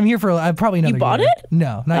 I'm here for probably another. You bought year. it?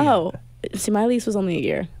 No, not Oh, yet. see, my lease was only a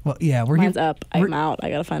year. Well, yeah, we're Mine's here. up. I'm out. I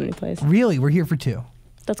gotta find a new place. Really, we're here for 2.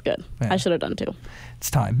 That's good. Yeah. I should have done 2.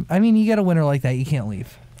 It's time. I mean, you get a winter like that, you can't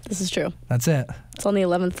leave. This is true. That's it. It's on the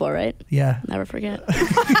 11th floor, right? Yeah. Never forget.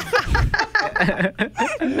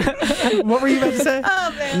 What were you about to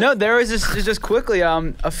say? No, there was just quickly.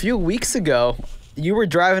 A few weeks ago, you were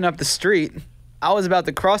driving up the street. I was about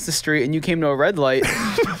to cross the street, and you came to a red light.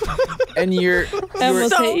 And you I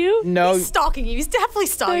almost So- hit you. no, He's stalking you. He's definitely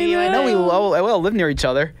stalking you. I no, know. we all live near each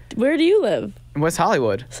other Where do you live? in West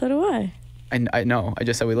Hollywood. So do I. I know. I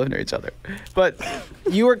just said we live near each other. But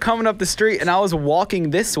you were coming up the street, and I was walking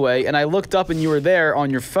this way, and I looked up, and you were there on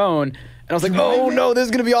your phone, and I was like, "Oh no, this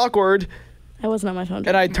is gonna be awkward," I wasn't on my phone.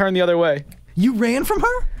 and I turned the other way. You ran from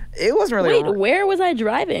her? It wasn't really. Wait, where was I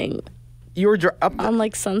driving? You were up. On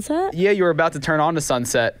like Sunset? Yeah, you were about to turn on to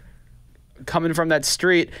Sunset, coming from that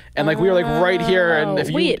street, and like we were like right here, and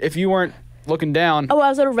Wait. if you weren't looking down, Oh, I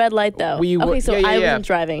was at a red light though. Okay, so I wasn't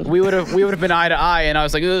driving. We would have been eye to eye, and I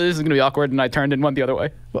was like, "Ugh, this is gonna be awkward," and I turned and went the other way.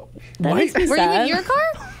 That makes me Were you sad. in your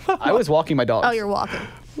car? I was walking my dog. Oh, you're walking.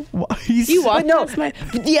 You walked no. past my.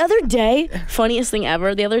 The other day, funniest thing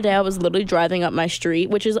ever. The other day, I was literally driving up my street,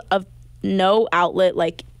 which is a no outlet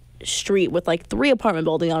like street with like 3 apartment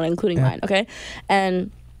buildings on it, including mine. Okay, and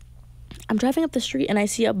I'm driving up the street and I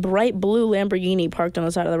see a bright blue Lamborghini parked on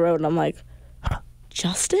the side of the road, and I'm like,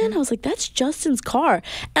 Justin? I was like, that's Justin's car.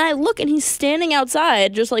 And I look and he's standing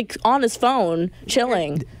outside, just like on his phone,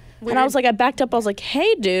 chilling. And I was like, I backed up. I was like,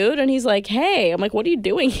 hey, dude. And he's like, hey. I'm like, what are you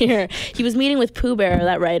doing here? He was meeting with Pooh Bear,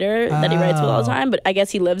 that writer that he writes with all the time. But I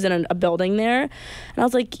guess he lives in a building there. And I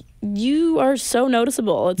was like, you are so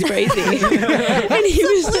noticeable. It's crazy. And he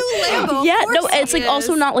was Blue Lambo. yeah, Of no, course it's he like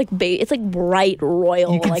also is. not like it's like bright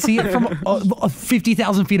royal. You can like, see it from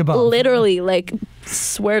 50,000 feet above. literally, like,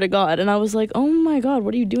 swear to God. And I was like, oh my God,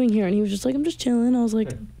 what are you doing here? And he was just like, I'm just chilling. I was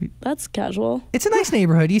like, that's casual. It's a nice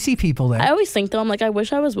neighborhood. You see people there. I always think though, I'm like, I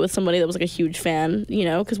wish I was with somebody that was like a huge fan, you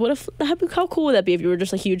know? Because what if, how cool would that be if you were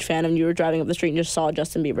just a huge fan and you were driving up the street and just saw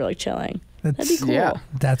Justin Bieber like chilling? That'd be cool. Yeah.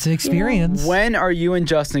 That's an experience. When are you and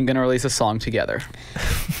Justin gonna release a song together?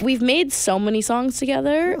 We've made so many songs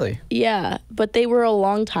together. Really? Yeah, but they were a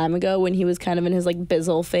long time ago when he was kind of in his like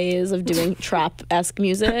bizzle phase of doing trap-esque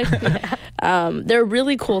music. They're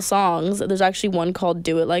really cool songs. There's actually one called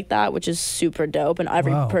Do It Like That, which is super dope, and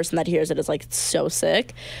every Wow. person that hears it is like so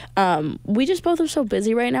sick. We just both are so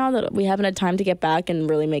busy right now that we haven't had time to get back and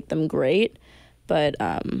really make them great. But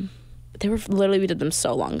they were literally, we did them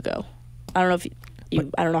so long ago. I don't know if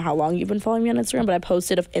I don't know how long you've been following me on Instagram, but I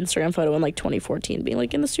posted an Instagram photo in like 2014 being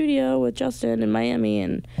like in the studio with Justin in Miami,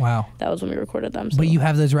 and Wow. that was when we recorded them. So But you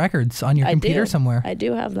have those records on your I computer do. somewhere. I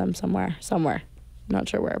do have them somewhere. Not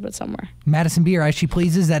sure where, but somewhere. Madison Beer, As She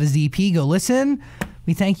Pleases. That is the EP. Go listen.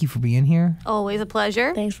 We thank you for being here. Always a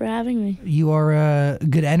pleasure. Thanks for having me. You are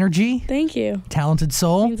good energy, Thank you. talented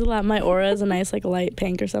soul. Means a lot. My aura is a nice like light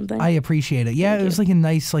pink or something. I appreciate it. Yeah, it was like a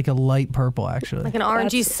nice, like a light purple, actually. Like an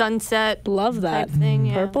orangey sunset love that. type thing.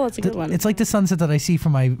 Yeah. Purple, it's a good one. It's like the sunset that I see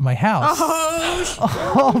from my house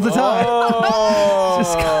Oh, all the time. Oh,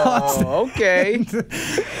 Just constant. okay.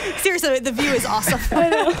 seriously, the view is awesome.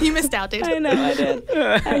 You missed out, dude. I know, I did.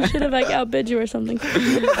 I should have like outbid you or something.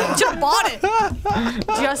 Just bought it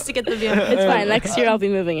just to get the view. It's fine. Next year I'll be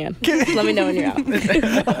moving in. Let me know when you're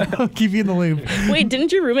out. I'll keep you in the loop. Wait,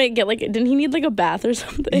 didn't your roommate get like? Didn't he need like a bath or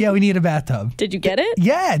something? Yeah, we need a bathtub. Did you get it?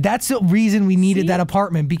 Yeah, that's the reason we needed that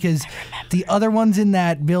apartment, because the other ones in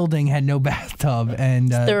that building had no bathtub, and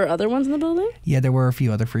There were other ones in the building. yeah, there were a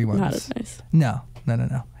few other free ones. Not as nice. No. That,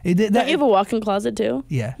 Don't you have a walk-in closet too?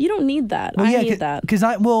 yeah. You don't need that. Well, I yeah, need that. because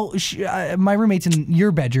my roommate's in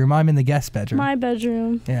your bedroom. I'm in the guest bedroom. My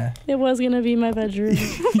bedroom. Yeah. It was gonna be my bedroom.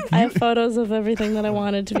 I have photos of everything that I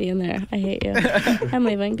wanted to be in there. I hate you. I'm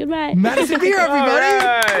leaving. Goodbye. Madison Beer, everybody.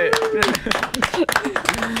 All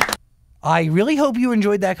right. I really hope you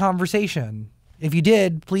enjoyed that conversation. If you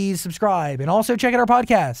did, please subscribe and also check out our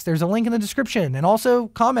podcast. There's a link in the description, and also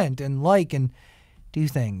comment and like and do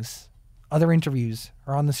things. Other interviews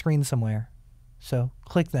are on the screen somewhere, so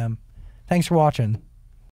click them. Thanks for watching.